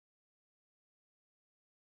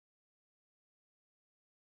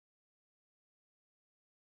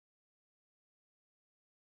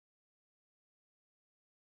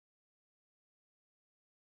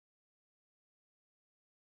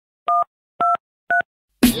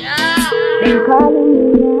Been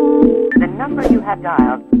calling you. The number you have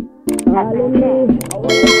dialed has been changed.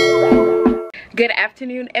 Good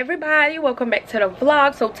afternoon, everybody. Welcome back to the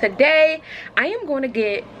vlog. So today I am going to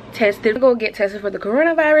get tested. I'm going to get tested for the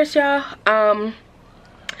coronavirus, y'all.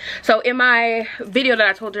 So in my video that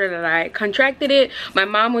I told her that I contracted it, my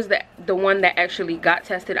mom was the one that actually got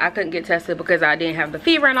tested. I couldn't get tested because I didn't have the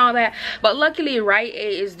fever and all that, but luckily Rite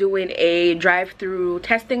Aid is doing a drive-through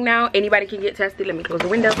testing now. Anybody can get tested. Let me close the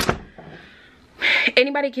window.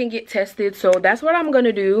 Anybody can get tested, so that's what I'm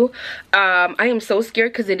gonna do. I am so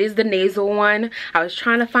scared because it is the nasal one. I was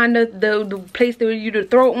trying to find the place that would do the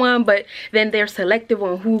throat one, but then they're selective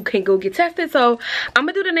on who can go get tested. So I'm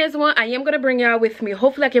gonna do the nasal one. I am gonna bring y'all with me.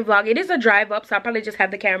 Hopefully I can vlog. It is a drive up, so I'll probably just have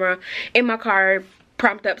the camera in my car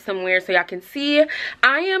propped up somewhere so y'all can see.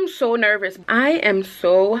 I am so nervous. I am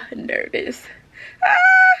so nervous.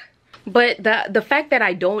 But the fact that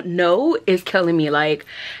I don't know is killing me. Like,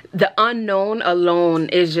 the unknown alone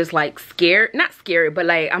is just like not scary, but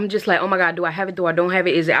like I'm just like, oh my god, do I have it, do I don't have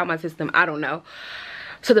it, is it out my system? I don't know.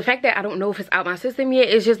 So the fact that I don't know if it's out my system yet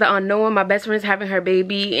is just the unknown. My best friend's having her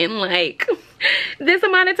baby in like this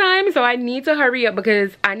amount of time, so I need to hurry up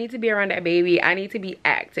because I need to be around that baby. I need to be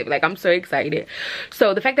active. Like, I'm so excited.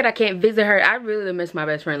 So the fact that I can't visit her, I really miss my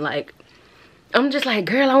best friend. Like, I'm just like,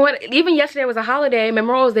 girl, even yesterday was a holiday,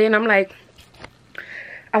 Memorial Day, and I'm like,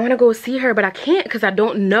 I want to go see her, but I can't because I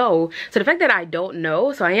don't know. So the fact that I don't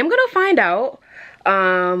know, so I am going to find out.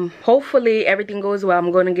 Hopefully everything goes well.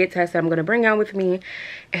 I'm going to get tested. I'm going to bring y'all with me.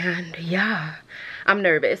 And yeah, I'm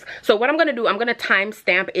nervous. So what I'm going to do, I'm going to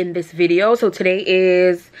timestamp in this video. So today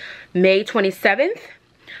is May 27th.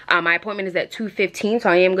 My appointment is at 2:15, so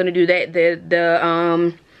I am going to do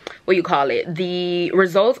that. What you call it, the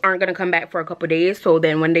results aren't gonna come back for a couple days, so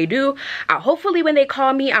then when they do, hopefully when they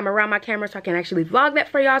call me, I'm around my camera so I can actually vlog that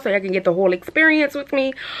for y'all, so y'all can get the whole experience with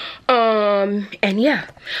me. And yeah,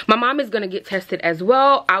 my mom is gonna get tested as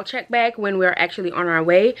well. I'll check back when we're actually on our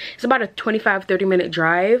way. It's about a 25-30 minute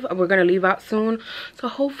drive. We're gonna leave out soon, so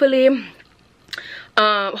hopefully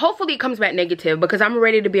it comes back negative, because I'm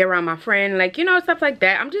ready to be around my friend, like, you know, stuff like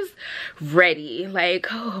that. I'm just ready. Like,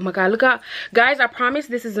 oh my god, look out, guys, I promise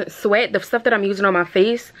this isn't sweat, the stuff that I'm using on my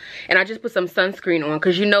face, and I just put some sunscreen on,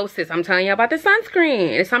 because you know, sis, I'm telling you about the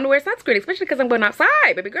sunscreen. It's time to wear sunscreen, especially because I'm going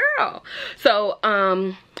outside, baby girl. So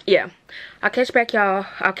yeah, I'll catch back y'all.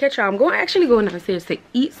 I'm actually going downstairs to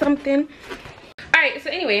eat something. All right, so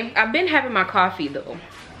anyway, I've been having my coffee though.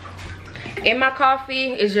 In my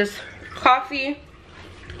coffee is just coffee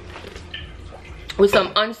with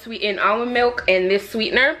some unsweetened almond milk and this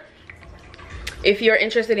sweetener. If you're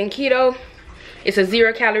interested in keto, it's a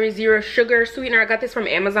 0 calorie, 0 sugar sweetener. I got this from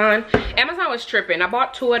Amazon. Amazon was tripping. I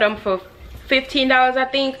bought 2 of them for $15, I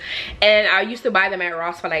think, and I used to buy them at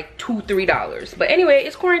Ross for like $2-3. But anyway,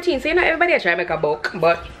 it's quarantine, so not everybody has to make a bulk,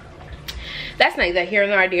 but that's neither here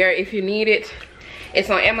nor there. If you need it, it's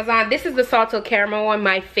on Amazon. This is the salted caramel one,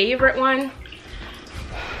 my favorite one.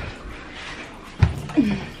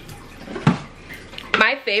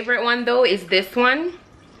 My favorite one though is this one.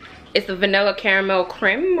 It's the vanilla caramel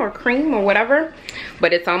cream or whatever,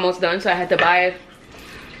 but it's almost done, so I had to buy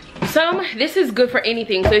some. This is good for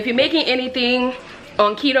anything. So if you're making anything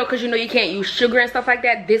on keto, because you know you can't use sugar and stuff like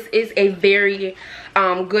that, this is a very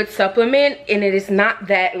good supplement, and it is not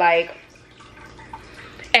that like,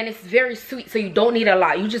 and it's very sweet, so you don't need a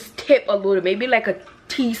lot. You just tip a little, maybe like a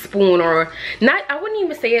teaspoon, or not, I wouldn't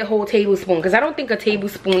even say a whole tablespoon, because I don't think a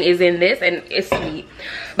tablespoon is in this, and it's sweet.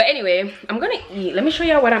 But anyway, I'm gonna eat. Let me show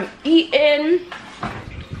y'all what I'm eating.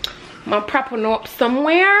 I'm propping up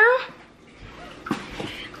somewhere. All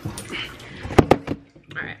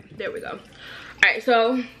right, there we go. All right,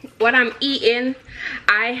 so what I'm eating,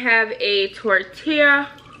 I have a tortilla.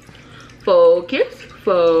 Focus.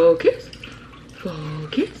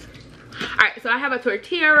 Alright, so I have a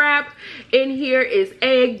tortilla wrap. In here is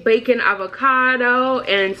egg, bacon, avocado,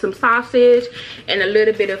 and some sausage, and a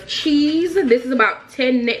little bit of cheese. This is about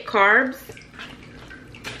 10 net carbs.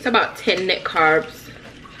 It's about 10 net carbs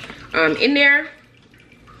in there.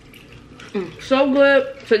 So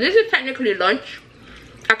good. So this is technically lunch.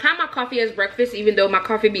 I count my coffee as breakfast, even though my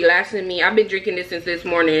coffee be lasting me. I've been drinking this since this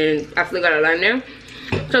morning, and I still got a line there.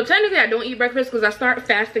 So technically I don't eat breakfast because I start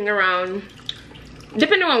fasting around,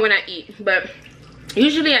 depending on when I eat, but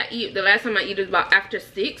usually I eat, the last time I eat is about after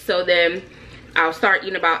 6, so then I'll start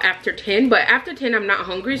eating about after 10, but after 10 I'm not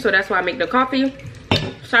hungry, so that's why I make the coffee.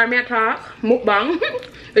 Sorry, me talk. Mukbang.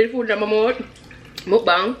 Very food number more.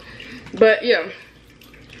 Mukbang. But yeah.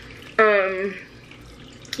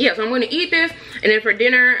 Yeah, so I'm gonna eat this, and then for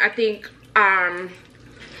dinner I think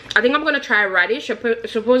I think I'm gonna try radish.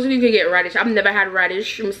 Supposedly you can get radish. I've never had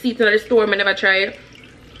radish. I'm seeing it at the store, I never tried.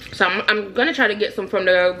 So I'm gonna try to get some from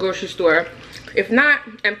the grocery store. If not,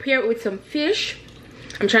 and pair it with some fish.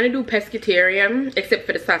 I'm trying to do pescatarian, except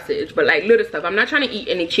for the sausage, but like little stuff. I'm not trying to eat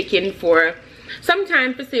any chicken for some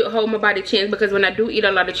time to see how my body changes, because when I do eat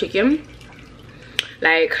a lot of chicken,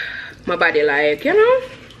 like my body, like, you know,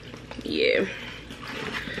 yeah.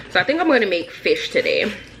 So I think I'm gonna make fish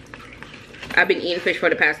today. I've been eating fish for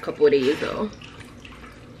the past couple of days though.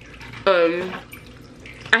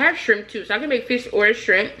 I have shrimp too, so I can make fish or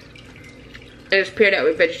shrimp and just pair that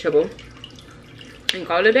with vegetable and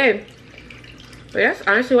call it a day. But that's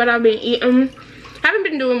honestly what I've been eating. Haven't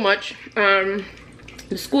been doing much.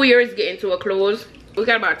 The school year is getting to a close. We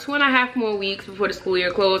got about 2.5 more weeks before the school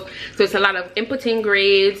year closed, so it's a lot of inputting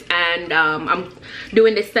grades, and I'm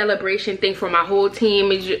doing this celebration thing for my whole team.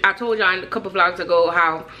 I told y'all a couple vlogs ago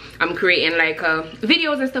how I'm creating like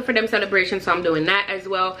videos and stuff for them celebrations, so I'm doing that as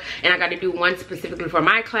well. And I got to do one specifically for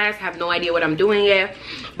my class. I have no idea what I'm doing yet,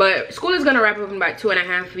 but school is gonna wrap up in about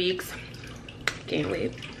 2.5 weeks. Can't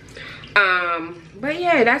wait. But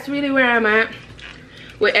yeah, that's really where I'm at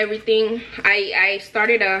with everything. I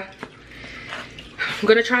started I'm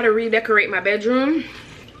gonna try to redecorate my bedroom.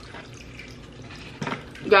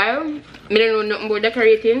 Guys, I don't know nothing about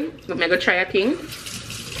decorating, but I'm gonna try a thing.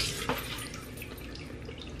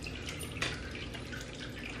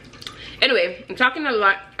 Anyway, I'm talking a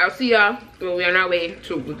lot. I'll see y'all when we're on our way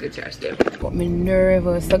to the testing. Got me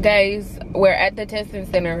nervous. So guys, we're at the testing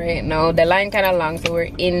center right now. The line kind of long, so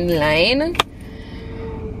we're in line.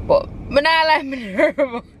 But not like me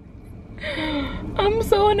nervous. I'm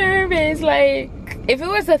so nervous. Like, if it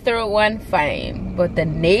was a throat one, fine, but the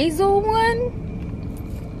nasal one,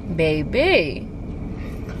 baby.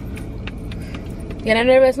 You not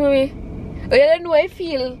nervous, mommy? Oh, you don't know how I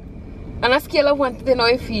feel. On a scale of 1 to 10, how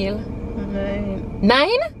I feel? 9. 9?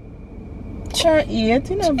 Sure, 8,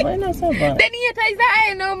 you know, but not so bad. Then 8 is the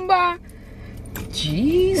high number.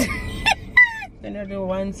 Jeez. Then I do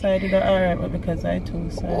one side, it's alright, but because I 2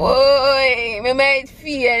 sides. Boy, me might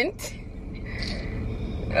faint.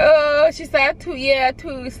 Oh, she said 2, yeah,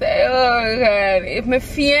 2 side. Oh God, if me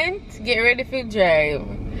faint, get ready for drive.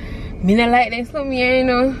 Me not like this from here, you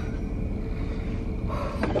know.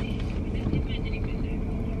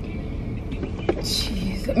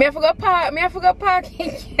 Jeez, me I forgot park. Me I forgot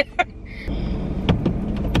parking.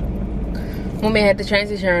 Mommy had to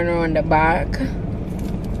transition around the back.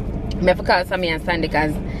 Me have to call Sammy and Sandy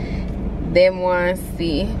because them want to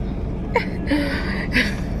see.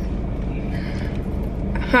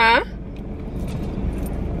 Huh?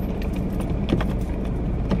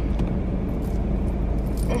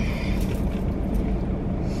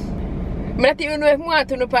 I don't even know if I want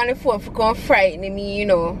to turn on the phone for come frighten me, you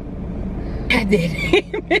know. I did.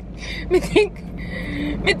 me think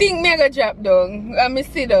me go drop down and me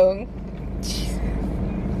sit down.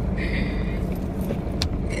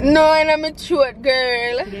 No, and I'm a throat,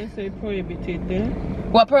 girl. You didn't say prohibited there?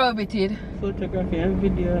 What prohibited? Photography and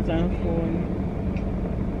videos and phone.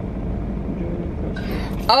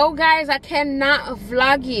 Oh guys, I cannot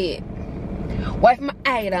vlog it. What if my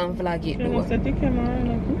eye don't vlog it though? Set the camera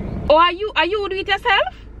on. Oh, are you do it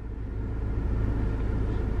yourself?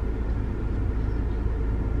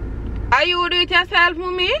 Are you do it yourself,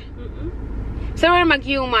 mommy? So where am I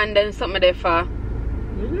human then something there for?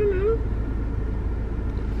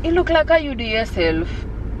 It look like you do yourself.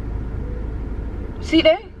 See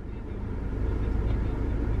there?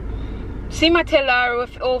 See my tell her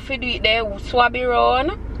how to do it there, swab it around.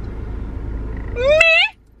 Me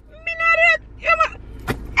not that.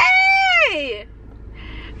 Hey!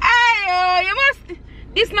 Hey, oh, you must.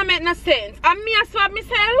 This not make no sense. And me I swab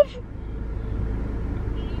myself?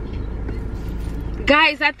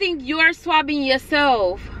 Guys, I think you are swabbing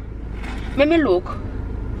yourself. Let me look.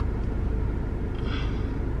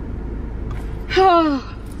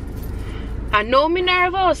 I know me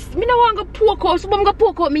nervous. Me no want to poke out, so I'm going to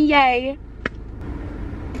poke out me eye.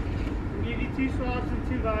 I'll give you 2 swabs and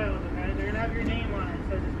 2 vials, okay? They're going to have your name on it,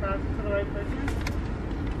 so just pass it to the right person.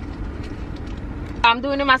 I'm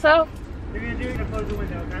doing it myself? You're going to do it and close the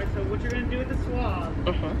window, okay? So what you're going to do with the swab,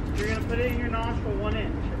 you're going to put it in your nostril 1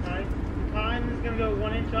 inch, okay? The time is going to go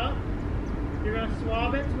 1 inch up. You're going to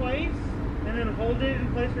swab it twice, and then hold it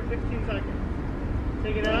in place for 15 seconds.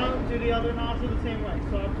 Take it out, do the other nostril the same way.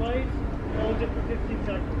 Swab twice, hold it for 15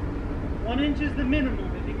 seconds. 1 inch is the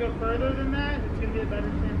minimum. If you go further than that, it's going to be a better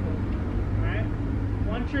sample. Alright?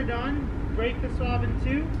 Once you're done, break the swab in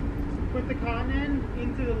 2, put the cotton end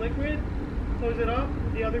into the liquid, close it up,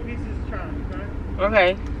 the other piece is trash,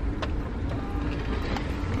 okay? Okay.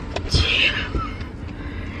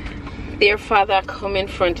 Dear Father, come in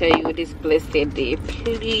front of you this blessed day.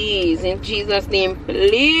 Please, in Jesus' name,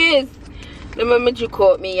 please. The moment you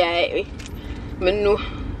caught me, I know.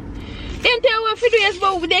 Then tell what to do as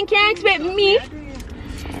well, then can't expect me.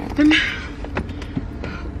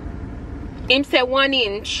 Him say 1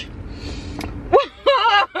 inch.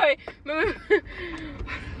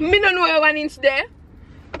 Me don't know where 1 inch there.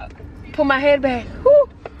 Put my head back. Whew.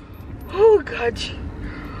 Oh God.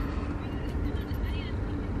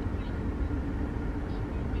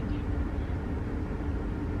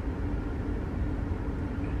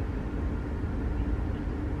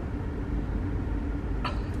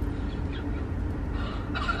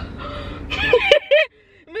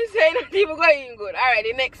 Me say not even going good. Alright,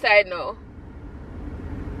 the next side now.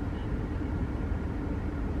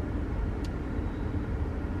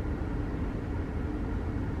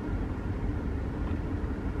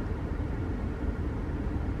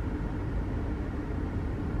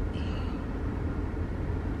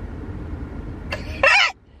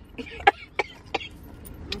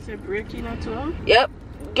 Breaking at all? Yep,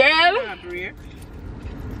 girl. Not break.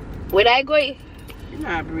 Would I go?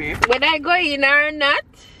 Not break. Would I go in or not?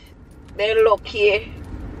 Then look here.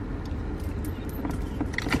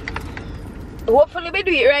 Hopefully, we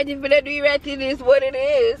do it right. If we don't do it right, it is what it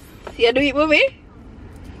is. You do it with me?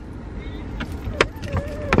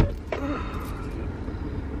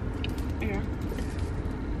 Yeah.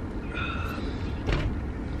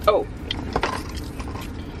 Oh.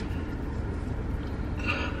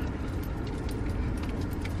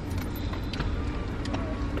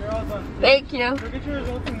 Thank you. Look at your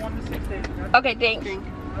results in 1 to 6 days. Okay, thanks.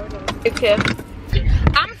 Okay.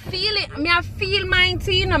 I'm feeling, I feel mine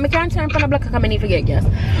too, you know, I can't turn from the block, I need to forget, yes.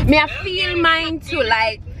 I feel mine too,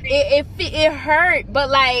 like, it hurt, but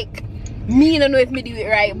like, me don't know if me do it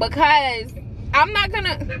right, because I'm not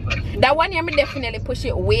gonna, that one here, me definitely push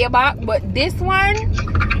it way back, but this one,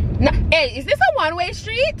 no, hey, is this a one-way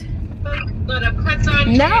street?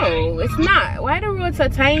 No, it's not. Why the roads are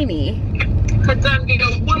tiny?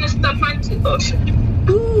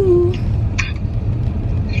 Ooh.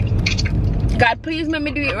 God, please make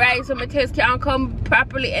me do it right so my test can come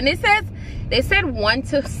properly. And it says, they said 1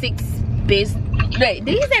 to 6 business. Wait,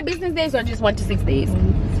 did you say business days or just 1 to 6 days?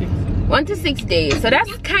 1 to 6 days. So that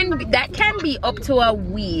can be up to a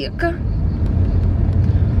week.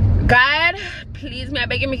 God, please, may I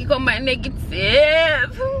beg you make it come back negative.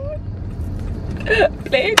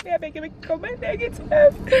 Please, may I beg you make it come back negative.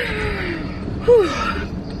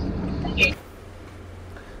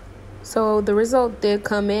 So the result did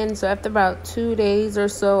come in. So after about 2 days or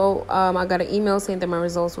so, I got an email saying that my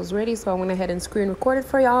results was ready. So I went ahead and screen recorded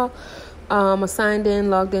for y'all. I signed in,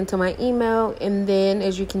 logged into my email, and then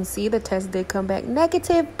as you can see, the test did come back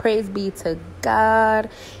negative. Praise be to God.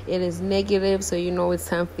 It is negative, so you know it's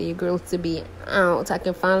time for your girls to be out. I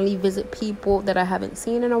can finally visit people that I haven't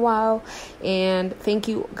seen in a while. And thank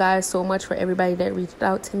you guys so much for everybody that reached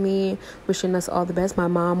out to me, wishing us all the best. My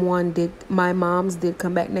moms did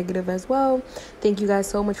come back negative as well. Thank you guys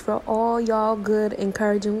so much for all y'all good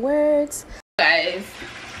encouraging words. Guys,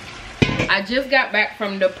 I just got back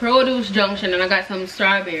from the produce junction and I got some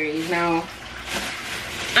strawberries. Now,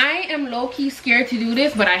 I am low-key scared to do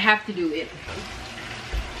this, but I have to do it.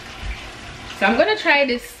 So I'm gonna try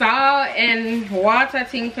this salt and water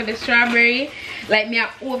thing for the strawberry. Like me, I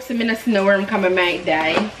hope some in a snowworm come and might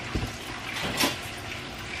die.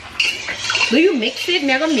 Do you mix it?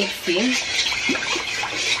 Never mix it.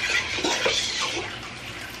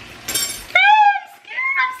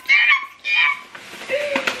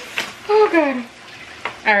 Oh God.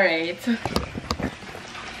 Alright.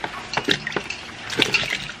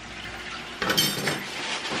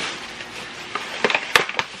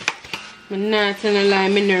 I'm not gonna lie,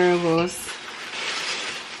 I'm nervous.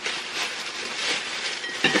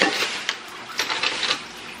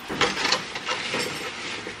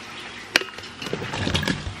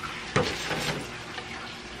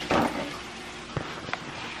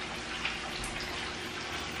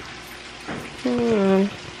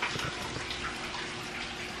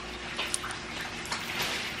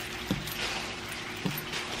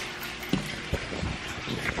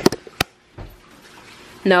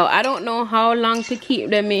 Now, I don't know how long to keep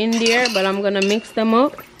them in there, but I'm gonna mix them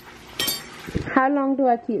up. How long do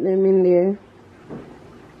I keep them in there?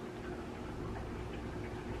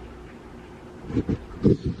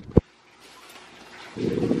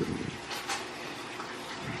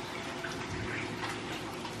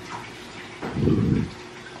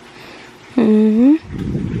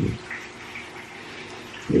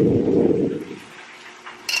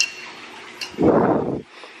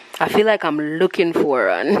 I feel like I'm looking for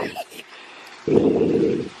one.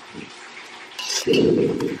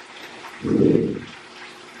 Well,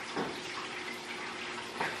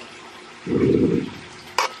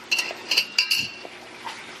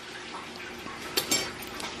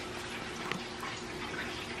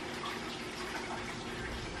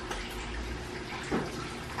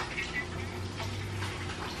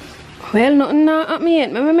 nothing up me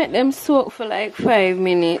yet. Maybe make them soak for like 5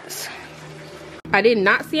 minutes. I did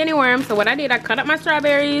not see any worms, so what I did, I cut up my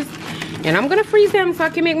strawberries and I'm gonna freeze them so I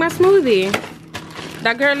can make my smoothie.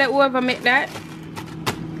 That girl that whoever made that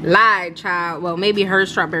lied, child. Well, maybe her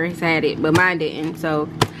strawberries had it, but mine didn't. So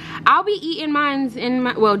I'll be eating mine in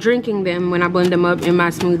my, well, drinking them when I blend them up in my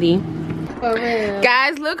smoothie. For real.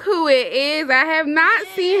 Guys, look who it is. I have not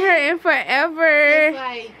seen her in forever. It's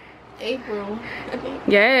like April.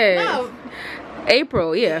 Yes. No.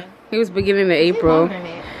 April, yeah. It was beginning of April.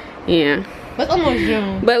 Yeah. It's almost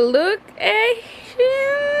June. But look at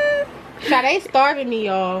him. They starving me,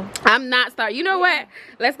 y'all. I'm not starving. You know what?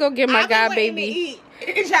 Let's go get my god baby.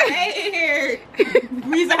 Sade here.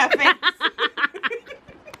 Grease her face.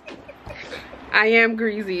 I am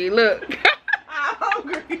greasy. Look. I'm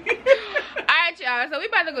hungry. Alright, y'all. So we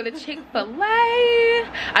about to go to Chick-fil-A.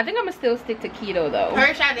 I think I'm gonna still stick to keto though.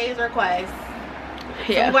 Her Sade's request.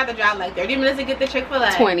 Yeah. So we about to drive like 30 minutes to get the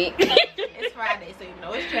Chick-fil-A. 20. It's Friday, so you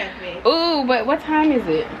know it's traffic. Ooh, but what time is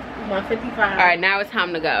it? 1:55. Alright, now it's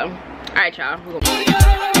time to go. Alright, y'all.